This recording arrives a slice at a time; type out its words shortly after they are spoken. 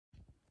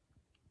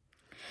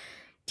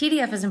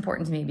TDF is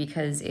important to me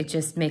because it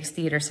just makes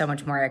theater so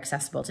much more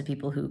accessible to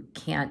people who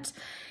can't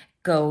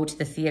go to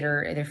the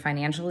theater either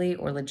financially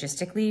or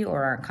logistically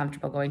or aren't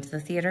comfortable going to the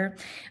theater.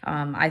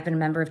 I've been a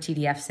member of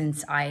TDF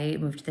since I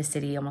moved to the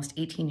city almost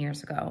 18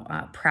 years ago,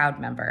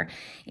 proud member.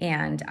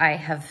 And I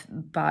have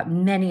bought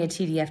many a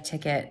TDF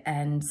ticket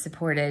and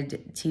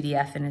supported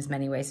TDF in as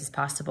many ways as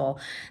possible.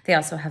 They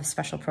also have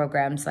special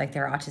programs like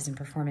their autism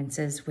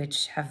performances,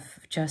 which have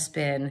just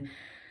been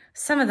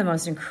some of the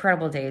most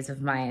incredible days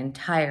of my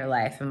entire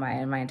life and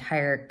my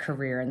entire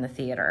career in the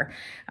theater.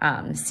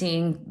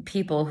 Seeing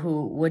people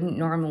who wouldn't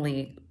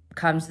normally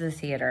come to the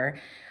theater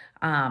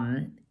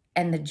and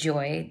the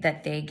joy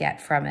that they get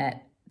from it,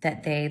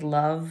 that they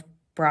love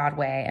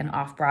Broadway and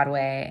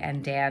off-Broadway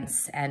and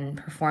dance and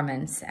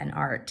performance and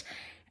art,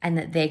 and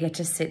that they get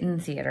to sit in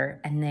the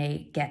theater and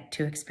they get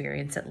to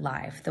experience it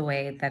live the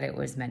way that it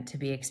was meant to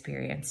be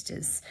experienced.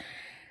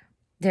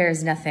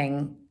 There's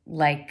nothing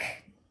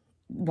like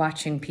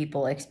watching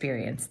people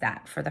experience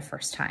that for the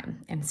first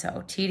time. And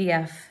so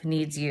TDF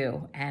needs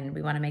you, and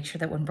we want to make sure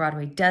that when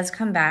Broadway does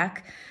come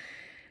back,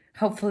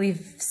 hopefully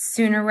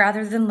sooner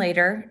rather than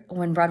later,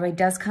 when Broadway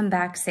does come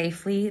back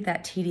safely,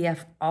 that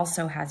TDF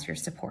also has your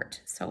support.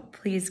 So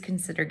please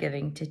consider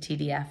giving to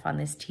TDF on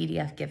this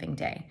TDF Giving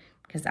Day,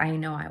 because I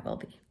know I will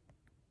be.